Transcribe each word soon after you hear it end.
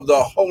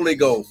the Holy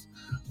Ghost.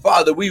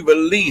 Father, we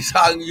release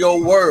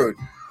your word.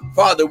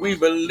 Father, we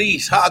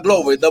release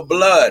glory, the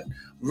blood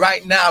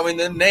right now in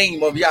the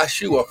name of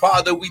Yeshua.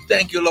 Father, we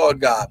thank you, Lord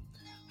God.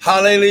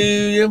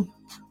 Hallelujah.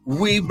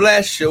 We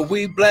bless you.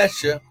 We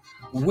bless you.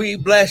 We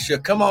bless you.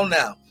 Come on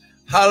now.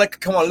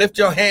 Come on, lift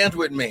your hands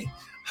with me.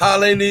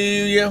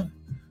 Hallelujah.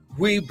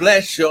 We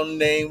bless your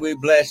name. We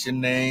bless your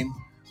name.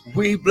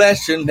 We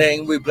bless your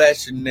name. We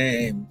bless your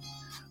name.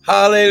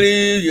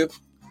 Hallelujah.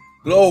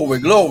 Glory,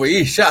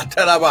 glory.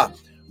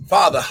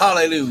 Father,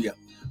 hallelujah.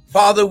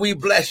 Father, we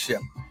bless you.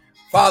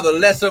 Father,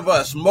 less of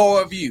us,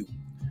 more of you.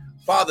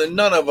 Father,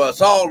 none of us,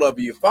 all of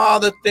you.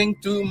 Father,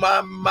 think through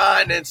my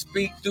mind and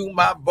speak through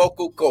my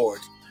vocal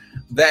cords,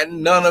 that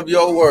none of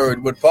your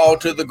word would fall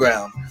to the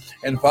ground.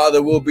 And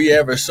Father, we'll be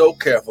ever so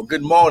careful.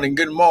 Good morning,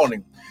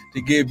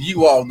 to give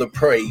you all the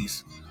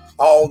praise,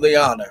 all the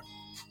honor,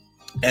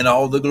 and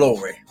all the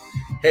glory.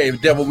 Hey,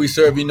 devil, we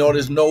serve you. Know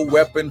there's no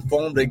weapon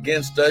formed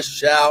against us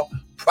shall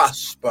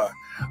prosper.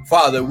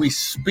 Father, we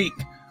speak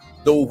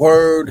the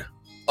word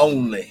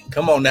only.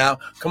 Come on now.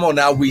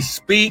 We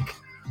speak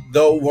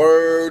the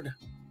word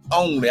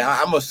only.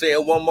 I'm going to say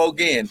it one more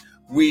again.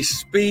 We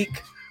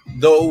speak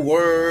the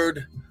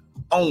word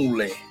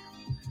only.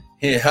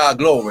 Hey, ha,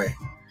 glory.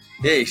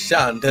 Hey,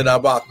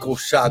 shantarabako,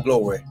 sha,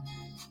 glory.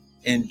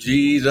 In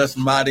Jesus'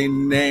 mighty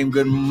name,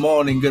 good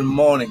morning.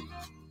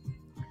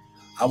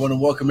 I want to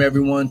welcome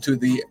everyone to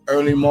the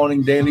early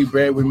morning daily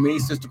bread with me,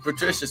 Sister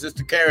Patricia,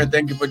 Sister Karen.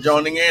 Thank you for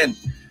joining in.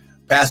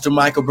 Pastor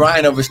Michael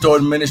Bryan of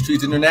Restored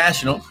Ministries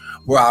International,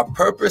 where our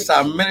purpose,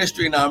 our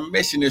ministry, and our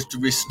mission is to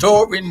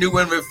restore, renew,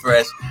 and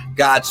refresh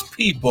God's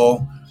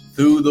people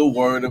through the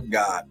Word of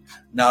God.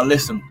 Now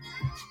listen,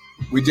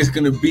 we're just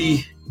going to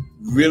be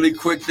really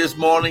quick this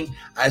morning.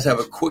 I just have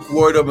a quick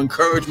word of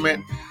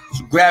encouragement.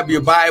 So grab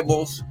your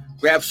Bibles,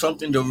 grab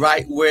something to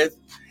write with,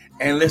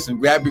 and listen,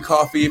 grab your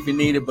coffee if you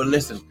need it, but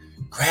listen,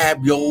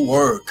 grab your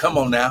word. Come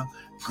on now.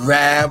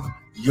 Grab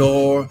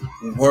your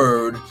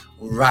word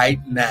right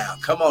now.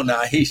 Come on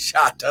now.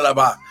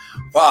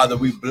 Father,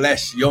 we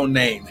bless your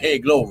name. Hey,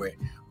 glory.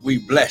 We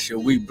bless you.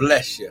 We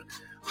bless you.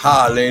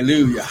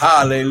 Hallelujah.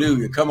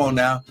 Hallelujah. Come on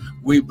now.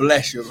 We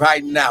bless you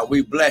right now.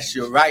 We bless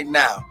you right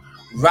now.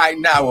 Right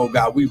now, oh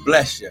God, we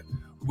bless you.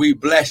 We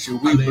bless you.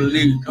 We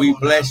believe. We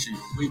bless you.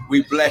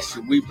 We bless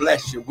you. We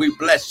bless you. We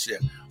bless you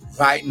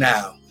right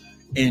now.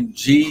 In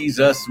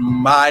Jesus'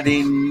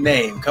 mighty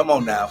name. Come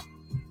on now.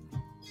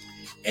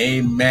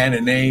 Amen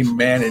and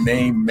amen and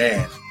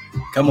amen.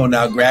 Come on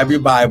now, grab your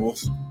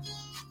Bibles.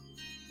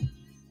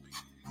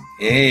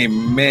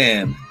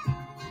 Amen.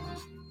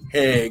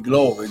 Hey,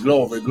 glory,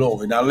 glory,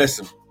 glory. Now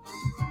listen.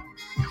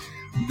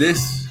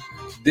 This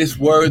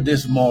word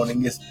this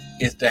morning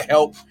is to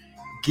help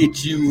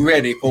get you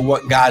ready for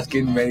what God's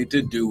getting ready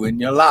to do in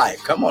your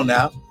life. Come on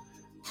now.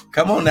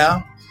 Come on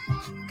now.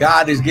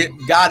 God is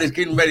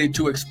getting ready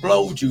to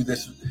explode you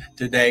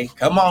today.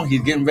 Come on,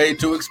 he's getting ready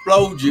to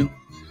explode you.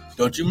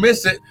 Don't you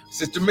miss it.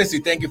 Sister Missy,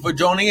 thank you for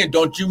joining in.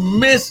 Don't you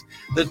miss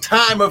the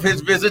time of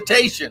his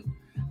visitation.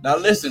 Now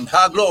listen,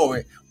 how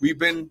glory. We've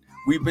been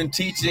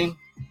teaching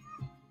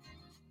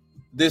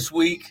this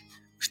week.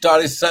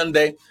 Started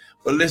Sunday.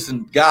 But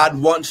listen, God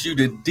wants you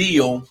to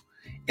deal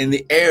in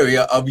the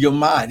area of your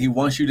mind. He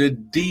wants you to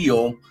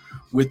deal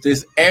with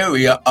this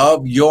area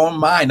of your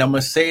mind. I'm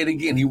going to say it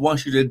again. He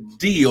wants you to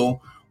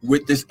deal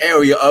with this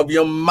area of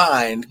your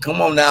mind.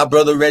 Come on now,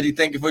 Brother Reggie.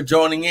 Thank you for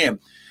joining in.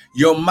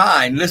 Your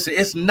mind. Listen,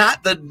 it's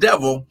not the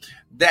devil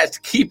that's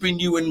keeping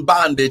you in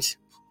bondage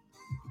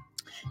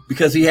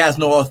because he has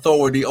no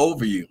authority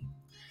over you.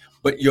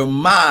 But your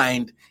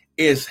mind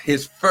is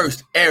his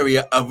first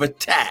area of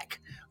attack.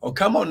 Oh,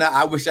 come on now.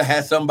 I wish I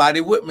had somebody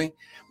with me.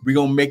 We're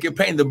going to make it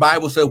plain. The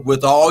Bible says,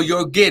 with all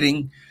you're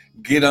getting,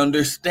 get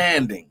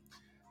understanding.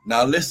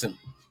 Now listen.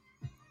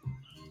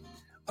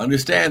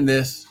 Understand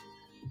this.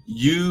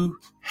 You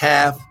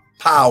have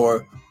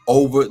power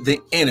over the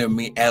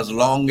enemy as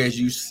long as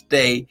you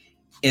stay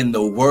in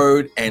the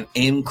word and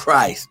in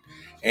Christ.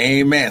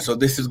 Amen. So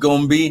this is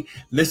going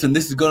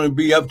to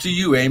be up to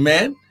you.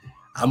 Amen.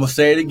 I'm going to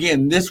say it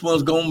again. This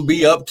one's going to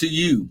be up to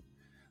you.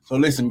 So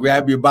listen,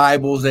 grab your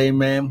Bibles.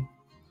 Amen.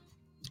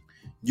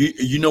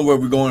 You know where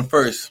we're going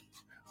first.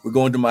 We're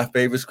going to my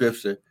favorite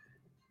scripture,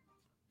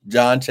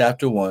 John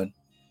chapter 1,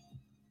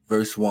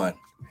 verse 1.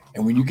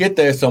 And when you get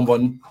there,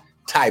 someone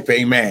type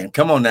amen.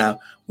 Come on now.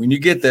 When you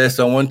get there,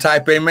 someone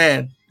type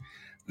amen.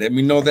 Let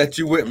me know that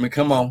you're with me.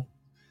 Come on.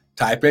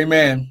 Type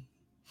amen.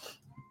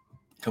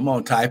 Come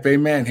on, type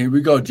amen. Here we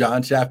go.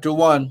 John chapter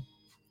 1.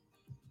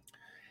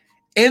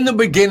 In the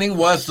beginning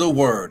was the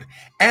Word,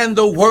 and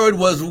the Word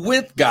was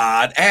with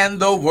God, and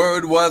the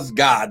Word was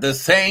God. The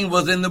same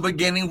was in the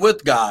beginning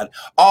with God.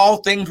 All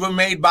things were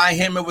made by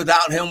him, and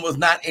without him was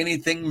not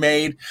anything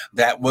made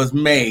that was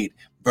made.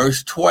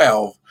 Verse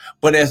 12.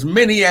 But as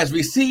many as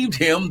received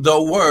him,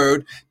 the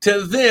Word,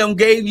 to them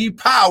gave ye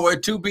power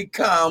to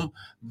become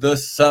the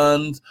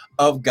sons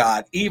of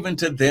God, even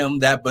to them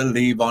that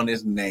believe on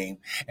his name.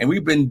 And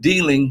we've been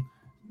dealing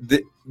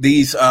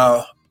these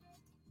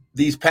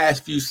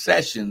past few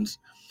sessions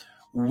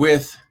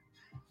with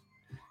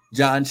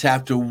John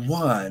chapter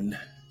 1.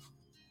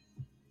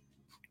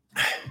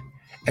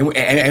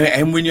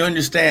 And when you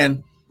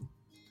understand,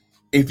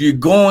 if you're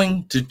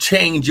going to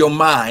change your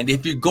mind,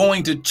 if you're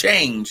going to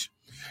change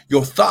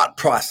your thought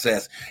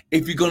process,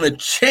 if you're going to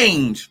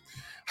change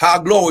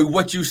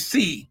what you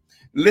see,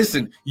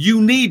 listen,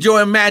 you need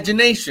your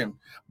imagination,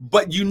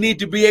 but you need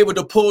to be able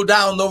to pull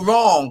down the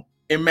wrong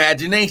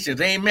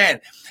imaginations.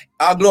 Amen.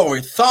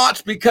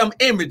 Thoughts become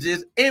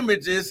images,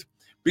 images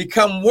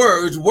become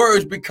words,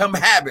 words become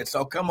habits.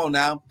 Oh, come on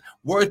now.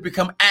 Words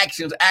become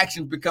actions,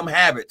 actions become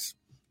habits.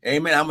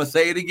 Amen. I'm going to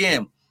say it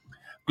again.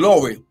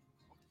 Glory.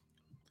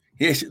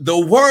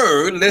 The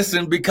word,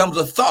 listen, becomes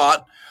a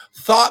thought.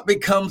 Thought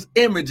becomes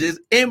images.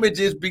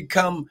 Images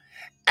become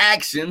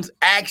actions.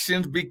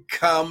 Actions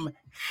become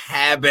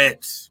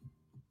habits.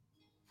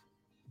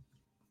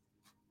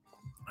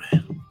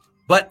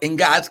 But in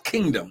God's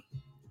kingdom,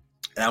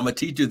 and I'm going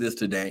to teach you this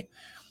today,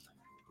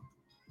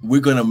 we're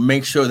going to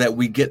make sure that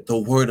we get the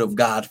word of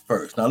God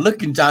first. Now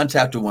look in John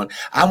chapter 1.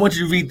 I want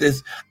you to read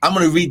this. I'm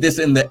going to read this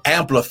in the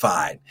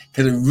Amplified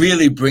because it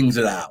really brings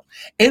it out.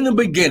 In the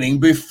beginning,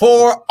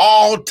 before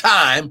all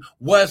time,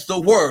 was the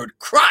Word,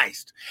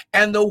 Christ.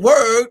 And the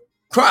Word,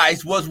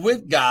 Christ, was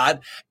with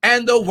God,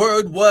 and the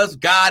Word was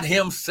God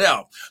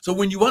himself. So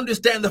when you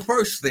understand the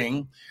first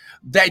thing,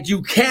 that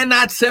you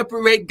cannot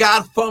separate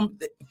God from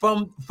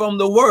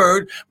the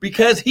Word,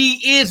 because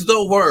he is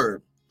the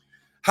Word.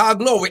 How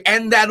glory.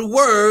 And that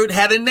word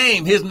had a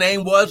name. His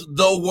name was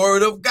the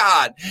Word of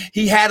God.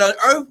 He had an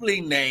earthly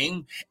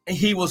name. And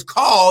he was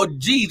called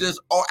Jesus,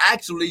 or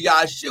actually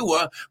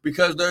Yahshua,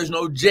 because there's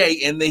no J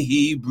in the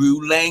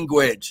Hebrew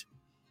language.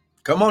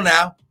 Come on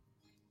now.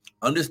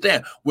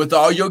 Understand. With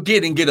all you're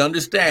getting, get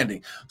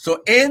understanding.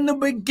 So in the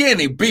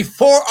beginning,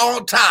 before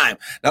all time.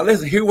 Now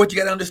listen, hear what you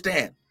got to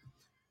understand.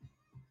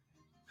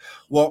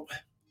 Well,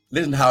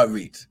 listen how it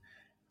reads.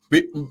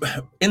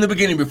 In the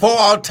beginning, before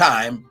all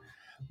time,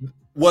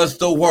 was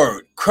the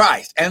Word,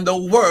 Christ, and the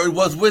Word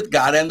was with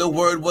God, and the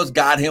Word was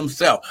God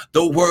himself.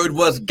 The Word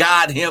was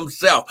God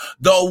himself.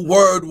 The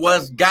Word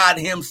was God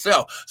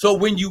himself. So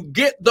when you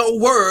get the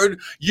Word,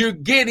 you're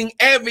getting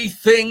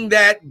everything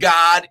that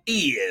God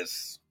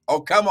is. Oh,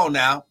 come on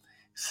now.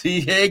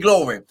 See, hey,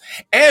 glory.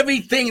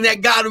 Everything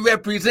that God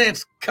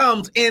represents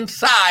comes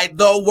inside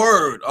the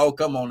Word. Oh,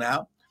 come on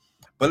now.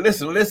 But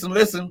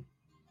listen.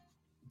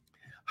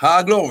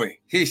 Ha,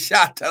 glory. He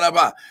shot.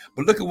 But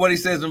look at what he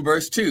says in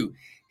verse 2.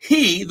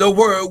 He, the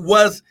Word,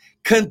 was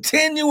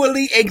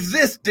continually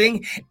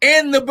existing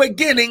in the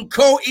beginning,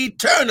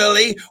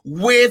 co-eternally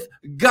with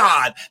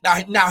God.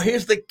 Now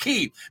here's the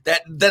key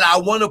that I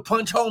want to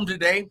punch home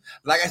today.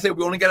 Like I said,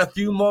 we only got a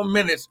few more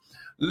minutes.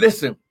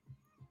 Listen,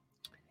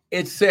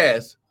 it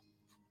says,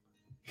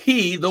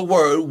 he, the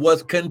Word,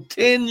 was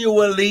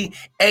continually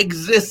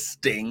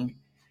existing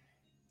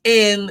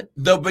in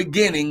the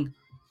beginning,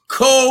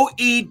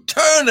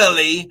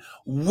 co-eternally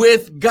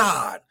with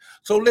God.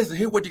 So listen,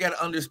 here's what you got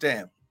to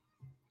understand.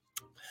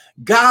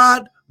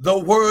 God, the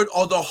Word,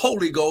 or the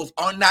Holy Ghost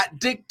are not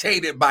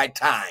dictated by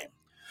time,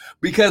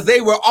 because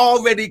they were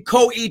already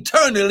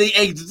co-eternally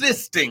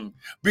existing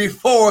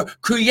before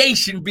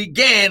creation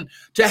began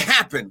to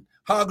happen.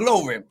 Her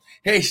glory.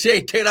 But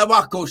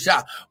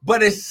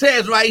it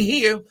says right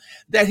here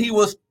that he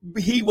was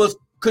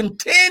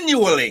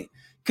continually.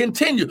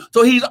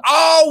 So he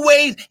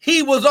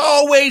was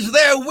always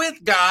there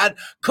with God,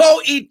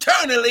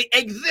 co-eternally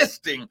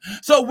existing.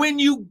 So when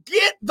you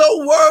get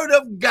the Word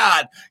of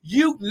God,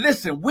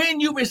 when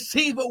you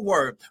receive a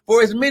word,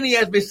 for as many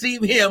as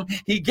receive him,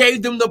 he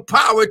gave them the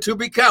power to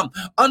become.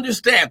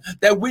 Understand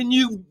that when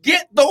you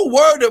get the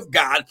Word of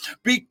God,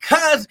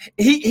 because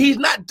he's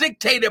not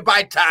dictated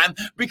by time,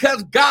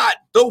 because God,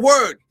 the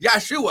Word,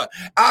 Yahshua,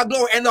 our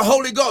glory, and the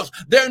Holy Ghost,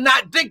 they're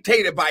not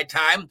dictated by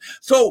time.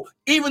 So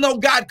even though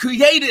God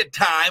created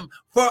time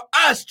for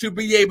us to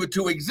be able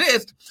to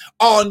exist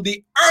on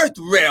the earth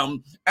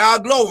realm, our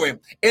glory,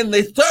 in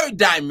the third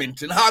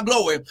dimension, our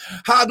glory.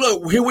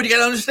 Here what you got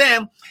to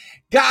understand.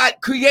 God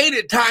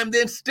created time,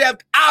 then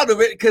stepped out of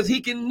it because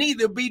he can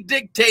neither be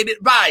dictated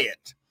by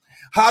it.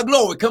 Our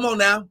glory, come on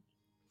now.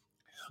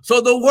 So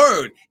the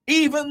Word,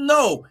 even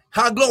though,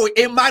 our glory,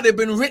 it might have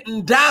been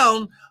written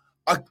down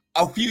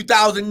a few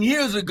thousand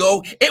years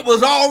ago, it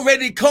was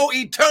already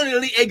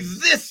co-eternally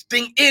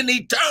existing in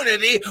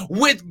eternity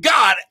with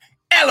God,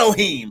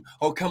 Elohim.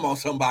 Oh, come on,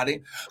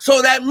 somebody.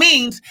 So that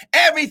means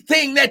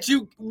everything that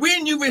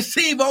when you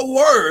receive a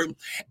word,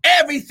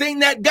 everything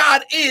that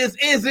God is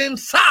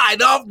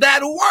inside of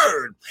that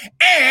word.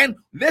 And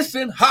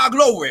listen, ha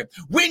glory.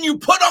 When you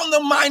put on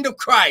the mind of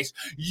Christ,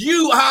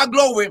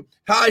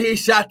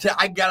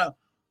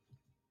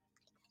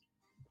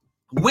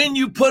 when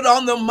you put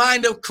on the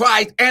mind of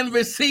Christ and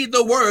receive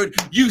the word,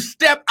 you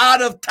step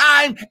out of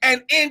time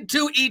and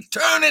into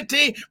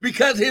eternity,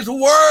 because his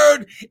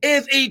word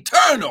is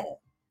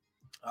eternal.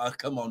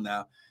 Come on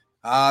now.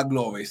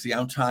 Glory. See,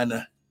 I'm trying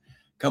to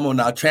Come on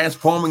now,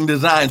 transforming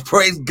designs.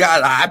 Praise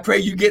God. I pray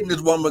you're getting this,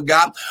 woman of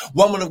God.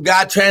 Woman of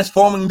God,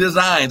 transforming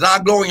designs.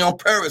 Our glory on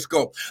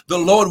Periscope. The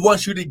Lord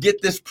wants you to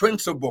get this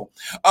principle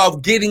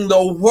of getting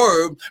the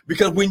word,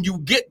 because when you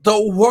get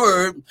the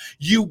word,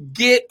 you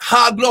get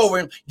high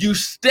glory. You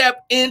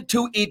step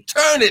into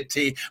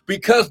eternity,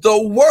 because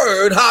the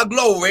word, high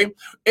glory,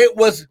 it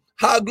was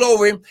high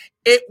glory.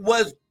 It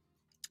was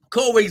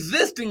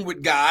coexisting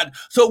with God.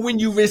 So when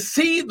you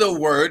receive the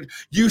word,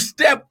 you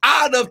step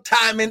out of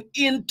time and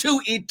into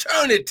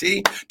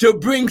eternity to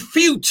bring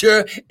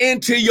future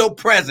into your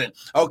present.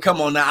 Oh, come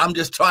on now. I'm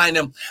just trying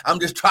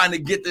to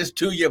get this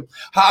to you.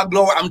 How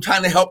glory. I'm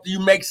trying to help you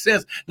make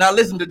sense. Now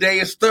listen, today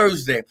is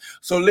Thursday.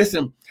 So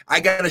listen, I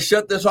got to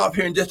shut this off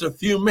here in just a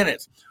few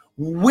minutes.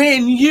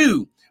 When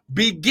you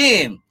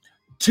begin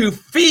to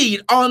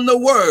feed on the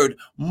word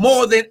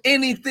more than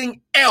anything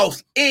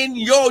else in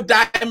your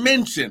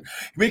dimension.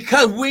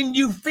 Because when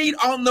you feed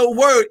on the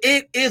word,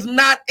 it is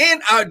not in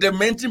our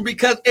dimension,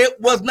 because it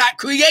was not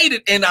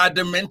created in our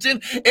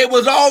dimension. It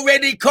was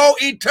already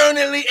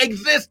co-eternally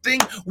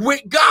existing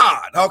with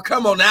God. Oh,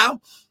 come on now.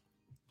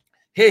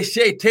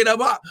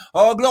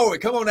 Oh, glory.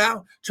 Come on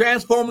now.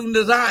 Transforming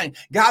design.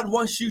 God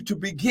wants you to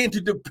begin to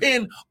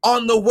depend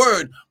on the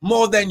word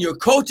more than your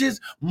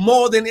coaches,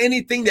 more than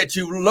anything that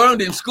you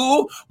learned in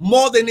school,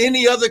 more than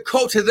any other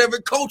coach has ever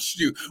coached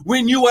you.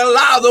 When you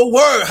allow the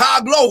word,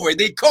 high glory,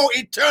 the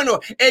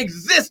co-eternal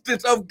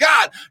existence of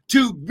God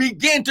to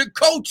begin to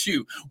coach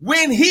you,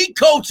 when he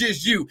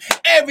coaches you,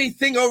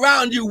 everything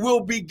around you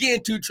will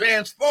begin to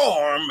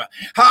transform,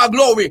 high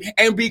glory,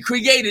 and be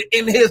created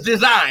in his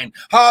design.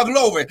 High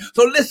glory.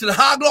 So listen,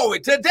 high glory,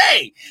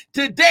 today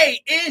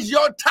is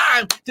your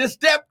time to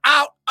step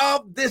out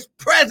of this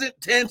present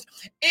tense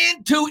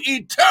into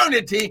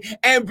eternity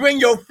and bring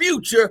your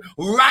future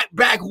right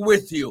back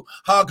with you.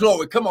 High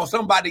glory. Come on,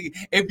 somebody,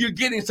 if you're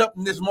getting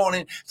something this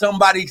morning,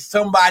 somebody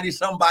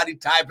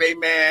type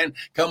amen.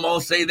 Come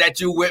on, say that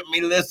you with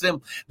me.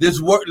 Listen,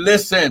 this word,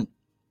 listen.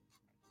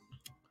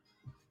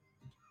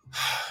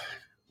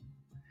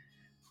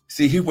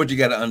 See, here's what you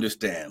got to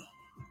understand.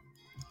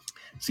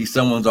 See,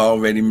 someone's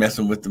already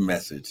messing with the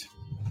message.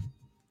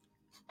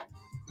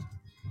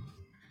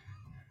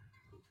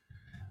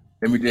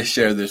 Let me just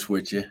share this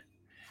with you,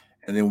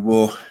 and then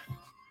we'll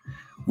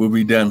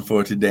be done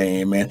for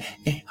today. Amen.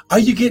 Are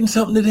you getting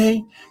something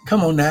today?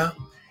 Come on now.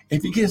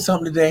 If you're getting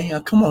something today,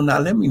 come on now.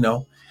 Let me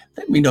know.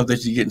 Let me know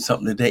that you're getting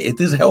something today. Is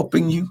this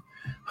helping you?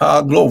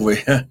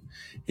 Glory. Let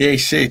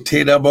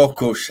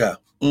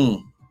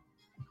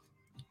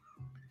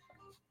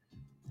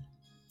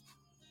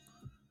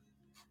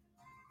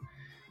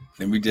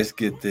me just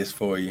get this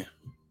for you.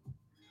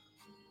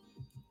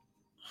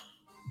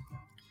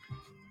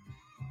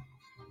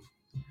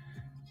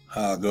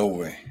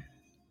 Glory.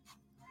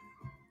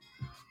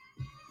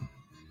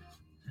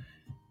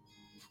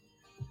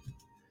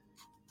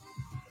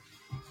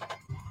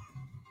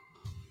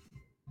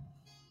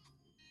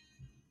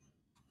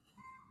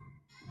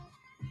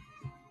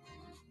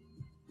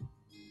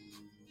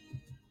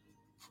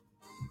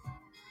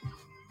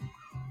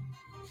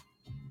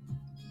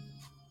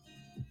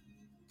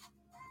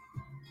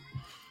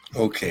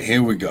 Okay,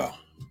 here we go.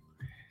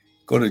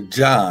 Go to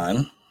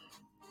John.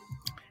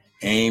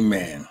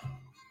 Amen.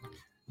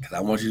 Because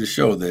I want you to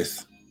show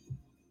this.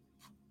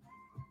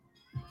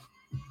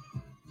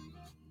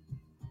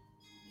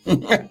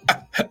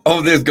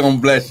 Oh, this gonna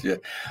bless you.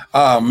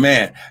 Oh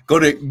man. Go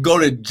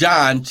to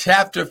John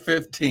chapter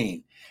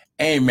 15.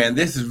 Amen.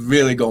 This is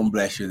really gonna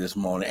bless you this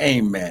morning.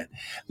 Amen.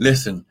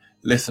 Listen,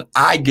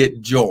 I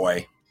get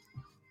joy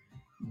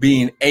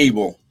being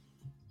able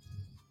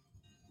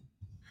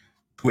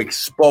to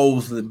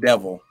expose the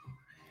devil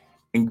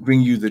and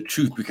bring you the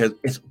truth, because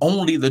it's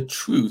only the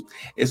truth.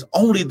 It's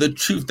only the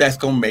truth that's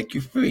going to make you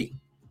free.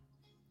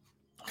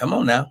 Come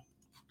on now.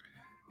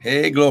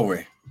 Hey,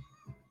 glory.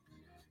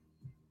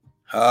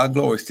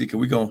 Glory, Seeker.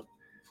 We're going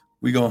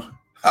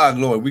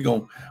glory. We're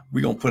going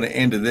to put an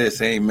end to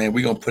this. Amen.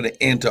 We're going to put an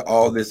end to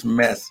all this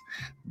mess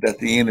that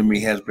the enemy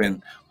has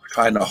been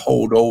trying to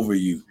hold over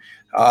you.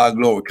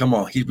 Glory. Come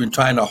on. He's been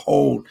trying to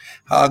hold,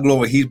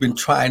 glory. He's been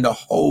trying to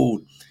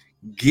hold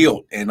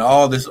guilt and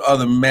all this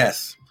other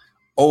mess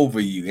over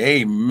you.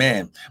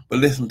 Amen. But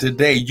listen,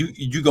 today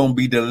you're going to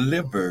be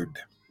delivered.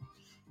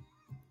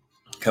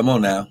 Come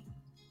on now.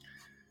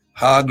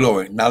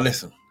 Glory. Now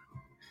listen,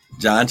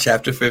 John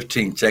chapter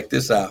 15, check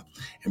this out,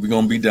 and we're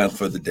going to be done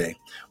for the day.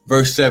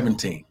 Verse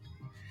 17.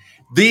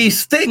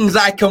 These things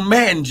I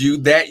command you,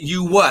 that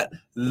you what?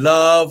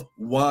 Love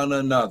one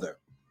another.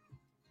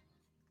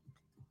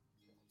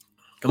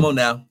 Come on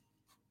now.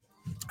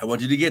 I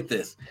want you to get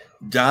this.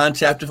 John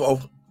chapter,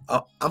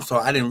 I'm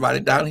sorry, I didn't write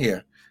it down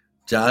here.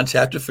 John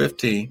chapter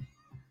 15.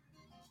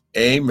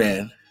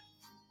 Amen.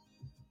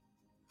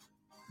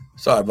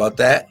 Sorry about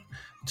that.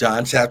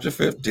 John chapter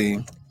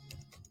 15.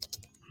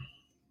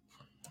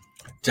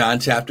 John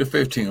chapter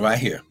 15, right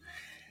here.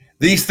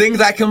 These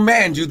things I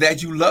command you,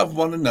 that you love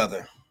one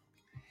another.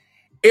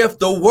 If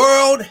the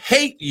world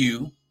hate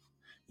you,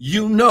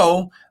 you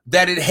know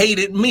that it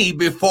hated me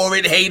before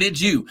it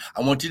hated you.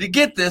 I want you to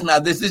get this. Now,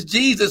 this is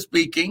Jesus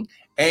speaking.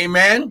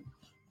 Amen.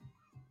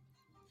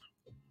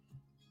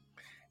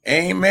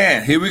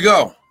 Amen. Here we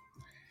go.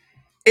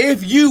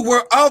 If you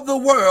were of the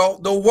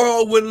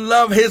world would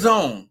love his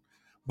own.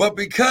 But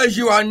because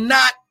you are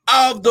not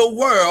of the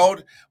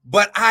world,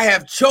 but I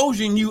have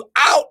chosen you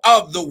out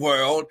of the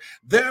world,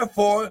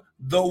 therefore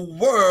the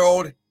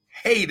world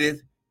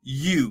hateth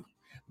you.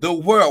 The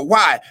world.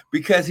 Why?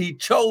 Because he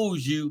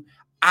chose you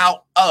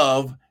out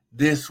of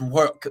this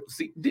world.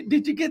 See,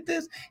 did you get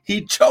this?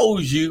 He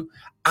chose you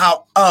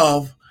out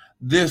of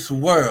this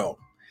world.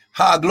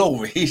 Ha,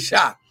 glory. He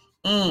shot.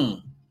 Now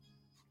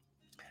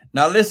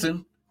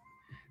listen.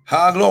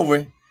 Ha,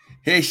 glory.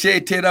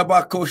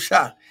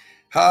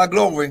 Ha,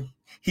 glory.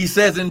 He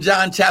says in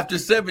John chapter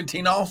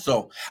 17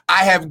 also,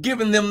 I have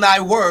given them thy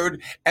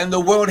word, and the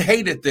world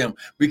hated them,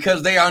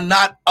 because they are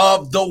not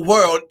of the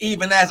world,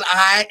 even as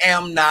I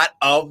am not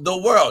of the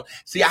world.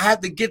 See, I have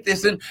to get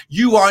this in.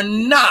 You are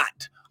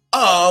not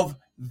of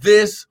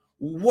this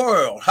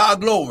world. Ha,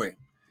 glory.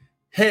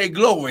 Hey,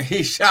 glory.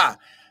 He shot.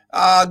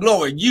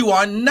 Glory. You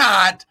are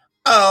not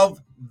of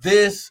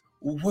this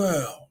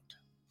world.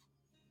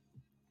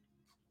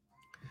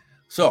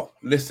 So,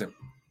 listen.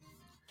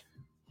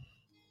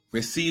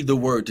 Receive the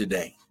word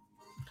today.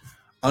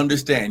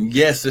 Understand,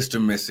 yes, Sister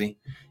Missy,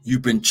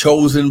 you've been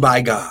chosen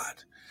by God.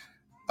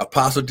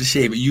 Apostle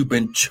Tashaba, you've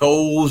been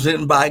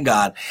chosen by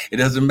God. It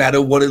doesn't matter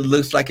what it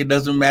looks like. It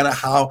doesn't matter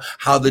how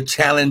the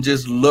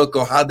challenges look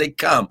or how they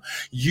come.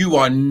 You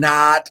are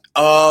not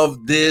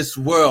of this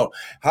world.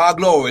 Ah,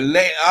 glory.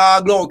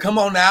 Glory. Come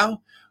on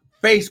now.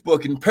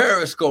 Facebook and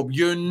Periscope,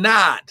 you're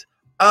not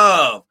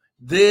of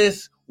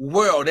this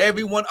world.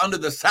 Everyone under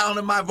the sound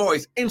of my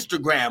voice,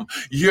 Instagram,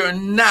 you're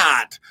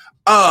not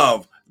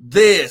of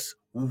this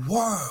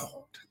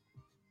world.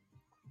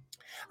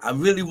 I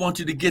really want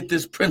you to get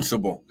this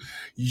principle.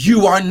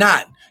 You are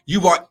not.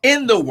 You are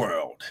in the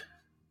world,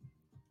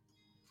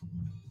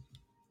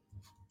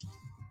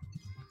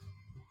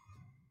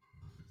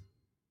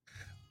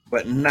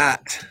 but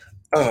not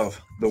of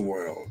the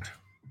world.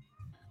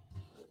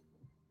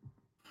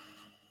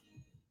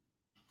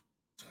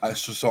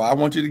 So I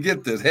want you to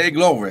get this. Hey,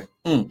 glory.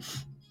 I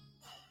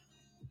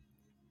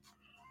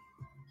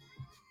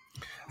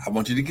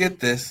want you to get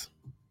this.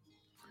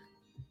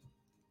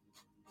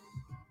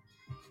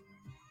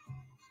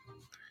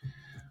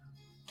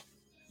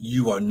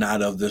 You are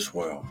not of this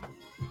world.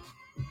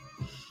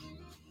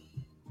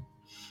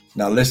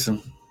 Now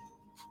listen.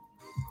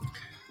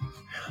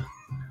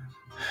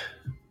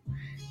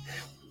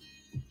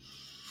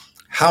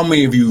 How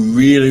many of you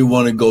really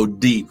want to go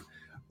deep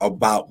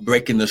about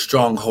breaking the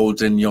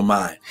strongholds in your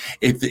mind?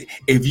 If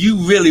you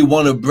really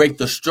want to break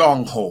the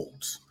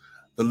strongholds,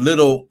 the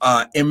little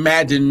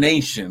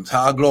imaginations,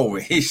 how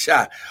glory, he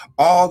shot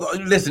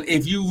listen,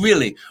 if you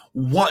really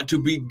want to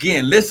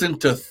begin, listen,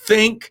 to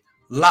think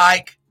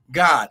like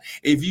God.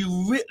 If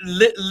you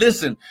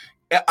listen,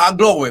 our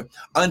glory,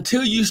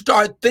 until you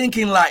start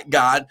thinking like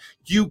God,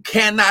 you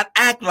cannot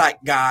act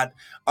like God.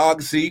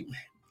 See,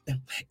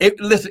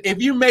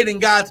 if you're made in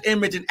God's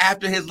image and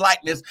after his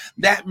likeness,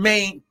 that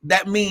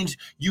means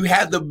you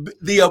have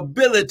the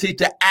ability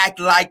to act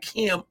like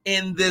him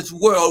in this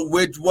world,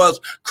 which was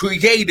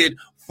created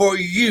for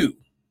you.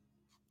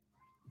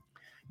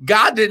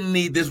 God didn't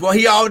need this. Well,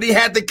 he already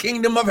had the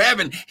kingdom of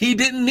heaven. He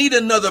didn't need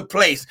another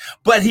place,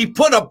 but he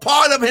put a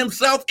part of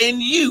himself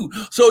in you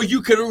so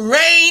you could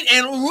reign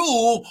and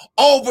rule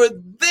over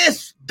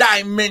this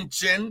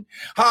dimension,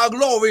 our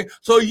glory,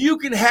 so you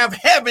can have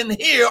heaven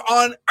here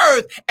on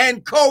earth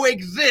and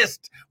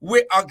coexist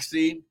with,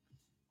 see,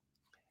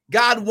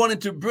 God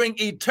wanted to bring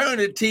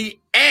eternity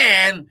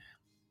and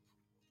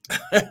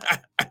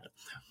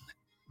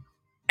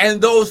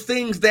and those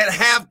things that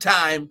have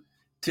time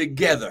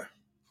together.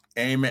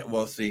 Amen.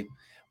 Well, see,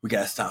 we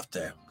got to stop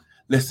there.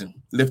 Listen,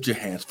 lift your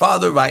hands.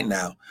 Father, right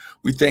now,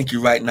 we thank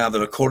you right now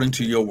that according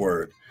to your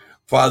word,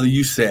 Father,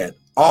 you said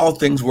all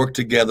things work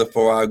together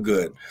for our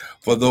good,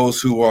 for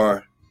those who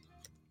are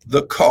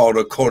the called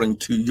according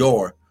to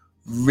your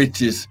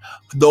riches,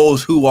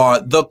 those who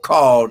are the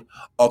called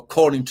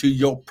according to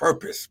your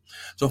purpose.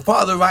 So,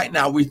 Father, right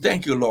now, we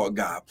thank you, Lord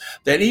God,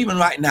 that even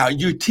right now,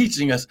 you're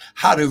teaching us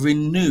how to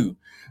renew.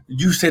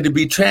 You said to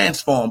be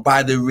transformed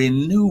by the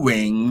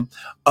renewing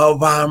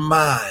of our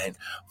mind.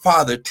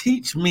 Father,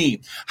 teach me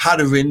how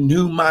to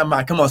renew my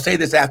mind. Come on, say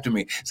this after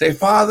me. Say,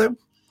 Father,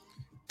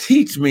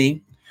 teach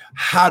me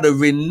how to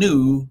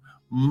renew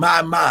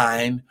my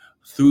mind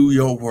through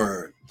your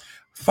word.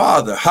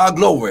 Father, how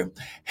glory,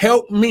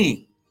 help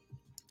me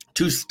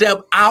to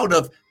step out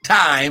of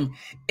time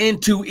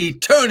into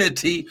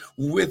eternity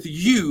with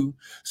you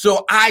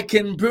so I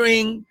can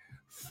bring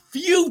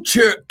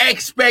future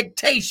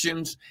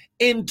expectations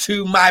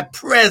into my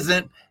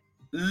present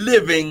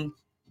living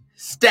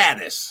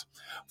status.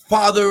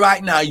 Father,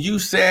 right now, you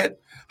said,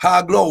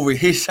 how glory,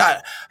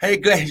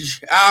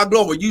 our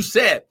glory, you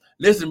said,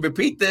 listen,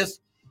 repeat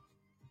this.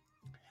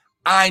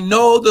 I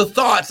know the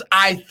thoughts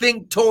I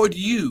think toward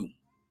you.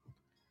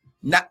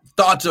 Not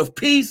thoughts of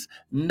peace,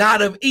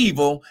 not of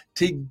evil,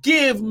 to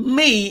give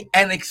me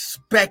an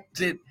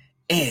expected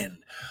end.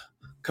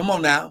 Come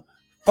on now.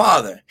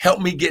 Father, help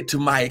me get to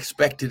my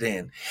expected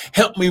end.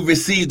 Help me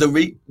receive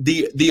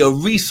the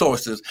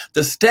resources,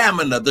 the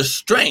stamina, the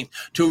strength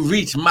to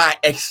reach my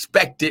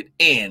expected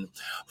end.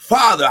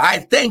 Father, I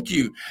thank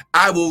you.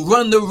 I will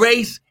run the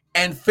race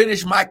and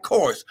finish my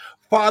course.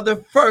 Father,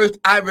 first,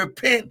 I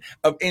repent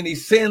of any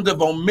sins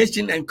of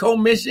omission and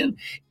commission,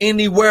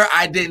 anywhere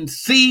I didn't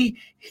see,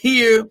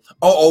 hear,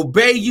 or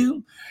obey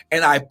you,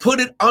 and I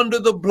put it under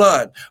the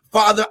blood.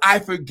 Father, I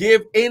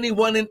forgive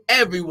anyone and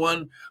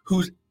everyone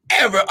who's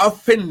ever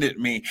offended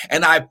me,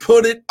 and I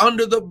put it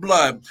under the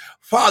blood.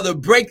 Father,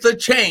 break the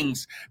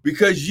chains,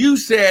 because you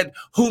said,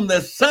 whom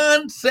the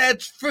Son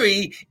sets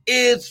free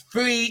is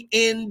free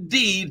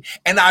indeed.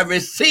 And I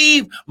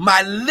receive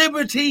my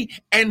liberty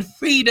and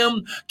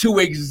freedom to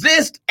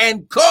exist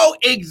and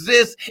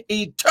coexist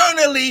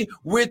eternally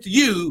with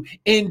you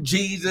in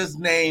Jesus'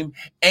 name.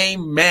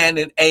 Amen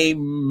and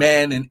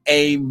amen and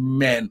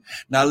amen.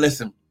 Now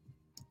listen,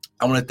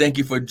 I want to thank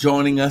you for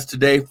joining us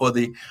today for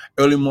the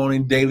Early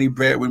Morning Daily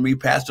Bread with me,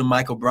 Pastor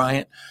Michael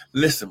Bryant.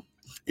 Listen,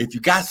 if you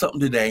got something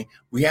today,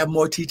 we have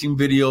more teaching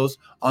videos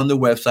on the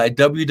website,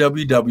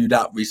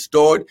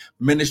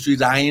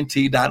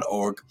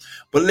 www.restoredministriesint.org.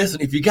 But listen,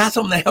 if you got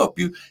something to help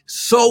you,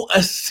 sow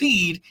a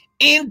seed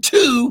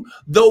into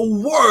the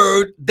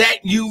word that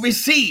you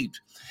received.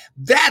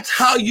 That's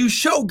how you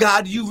show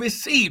God you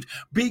received,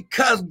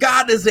 because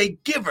God is a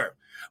giver.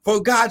 For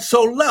God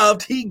so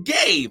loved, he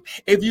gave.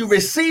 If you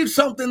receive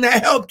something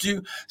that helped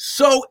you,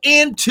 sow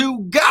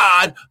into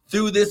God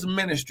through this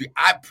ministry.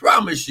 I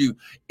promise you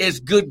it's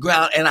good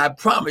ground, and I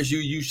promise you,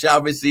 you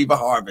shall receive a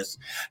harvest.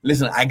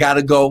 Listen, I got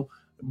to go.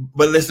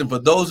 But listen, for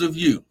those of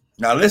you,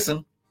 now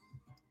listen,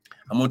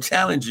 I'm going to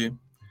challenge you.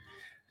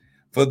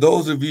 For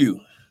those of you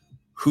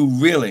who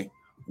really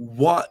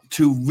want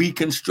to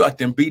reconstruct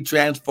and be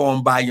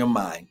transformed by your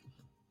mind,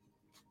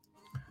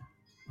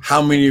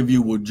 how many of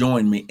you will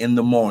join me in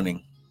the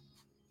morning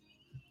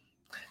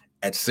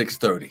at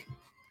 6:30?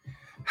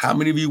 How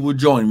many of you will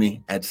join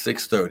me at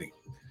 6:30?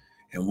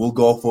 And we'll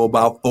go for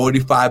about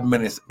 45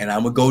 minutes, and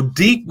I'm going to go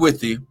deep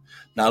with you.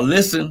 Now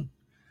listen,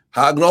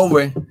 high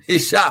glory,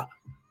 Isha.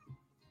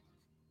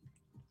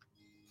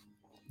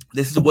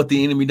 This is what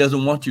the enemy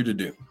doesn't want you to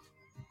do.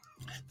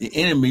 The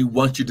enemy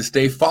wants you to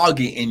stay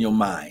foggy in your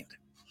mind.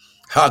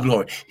 High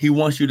glory. He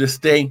wants you to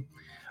stay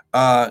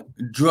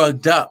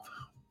drugged up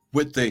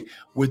with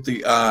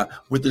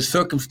the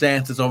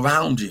circumstances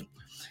around you.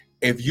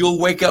 If you'll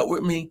wake up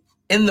with me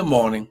in the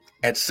morning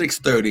at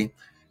 6:30,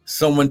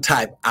 someone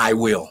type, I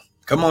will.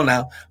 Come on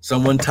now.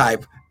 Someone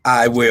type,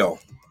 I will.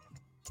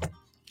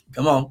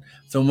 Come on.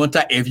 Someone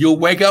type, if you'll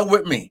wake up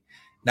with me.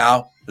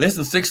 Now,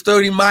 listen,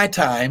 6:30 my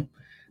time,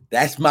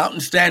 that's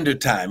Mountain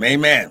Standard Time.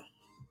 Amen.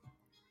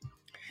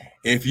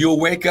 If you'll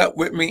wake up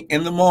with me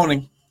in the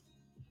morning,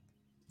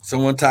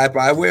 someone type,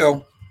 I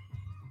will.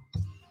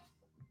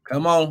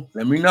 Come on.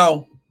 Let me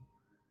know.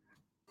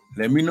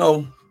 Let me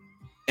know.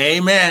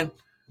 Amen.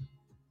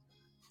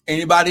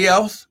 Anybody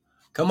else?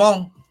 Come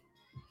on.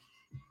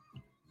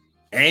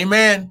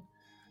 Amen.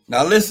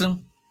 Now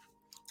listen,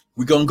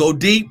 we're going to go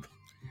deep.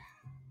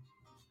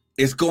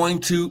 It's going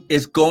to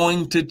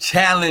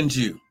challenge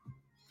you.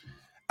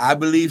 I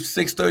believe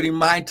 6:30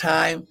 my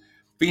time.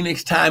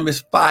 Phoenix time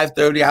is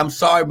 5:30. I'm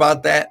sorry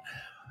about that.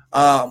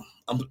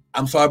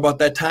 I'm sorry about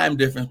that time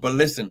difference, but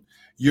listen,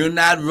 you're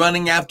not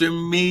running after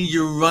me.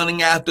 You're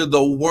running after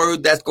the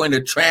word that's going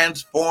to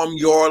transform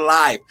your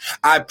life.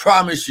 I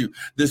promise you,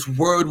 this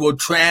word will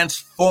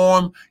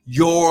transform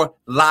your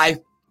life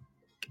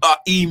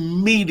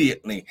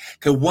immediately.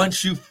 Because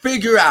once you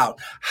figure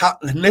out how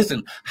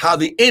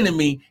the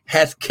enemy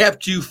has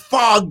kept you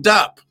fogged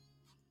up,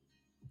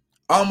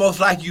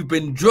 almost like you've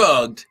been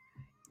drugged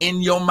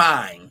in your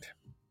mind,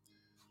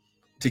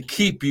 to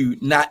keep you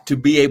not to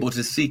be able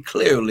to see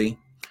clearly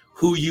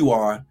who you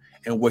are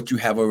and what you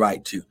have a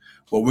right to.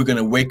 Well, we're going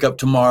to wake up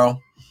tomorrow.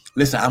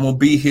 Listen, I'm going to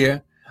be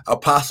here.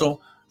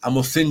 Apostle, I'm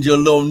going to send you a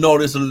little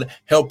notice to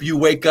help you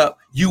wake up.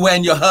 You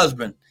and your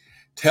husband.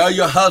 Tell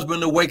your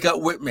husband to wake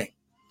up with me.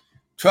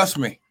 Trust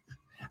me.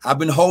 I've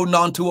been holding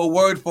on to a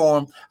word for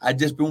him. I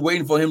just been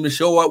waiting for him to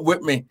show up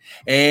with me.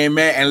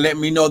 Amen. And let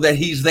me know that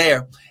he's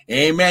there.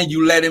 Amen.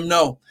 You let him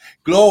know.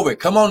 Glory.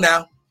 Come on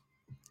now.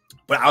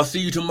 But I'll see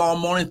you tomorrow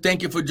morning.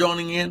 Thank you for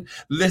joining in.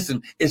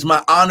 Listen, it's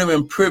my honor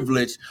and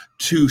privilege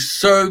to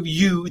serve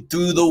you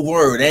through the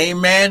word.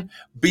 Amen.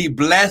 Be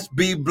blessed.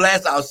 Be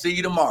blessed. I'll see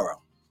you tomorrow.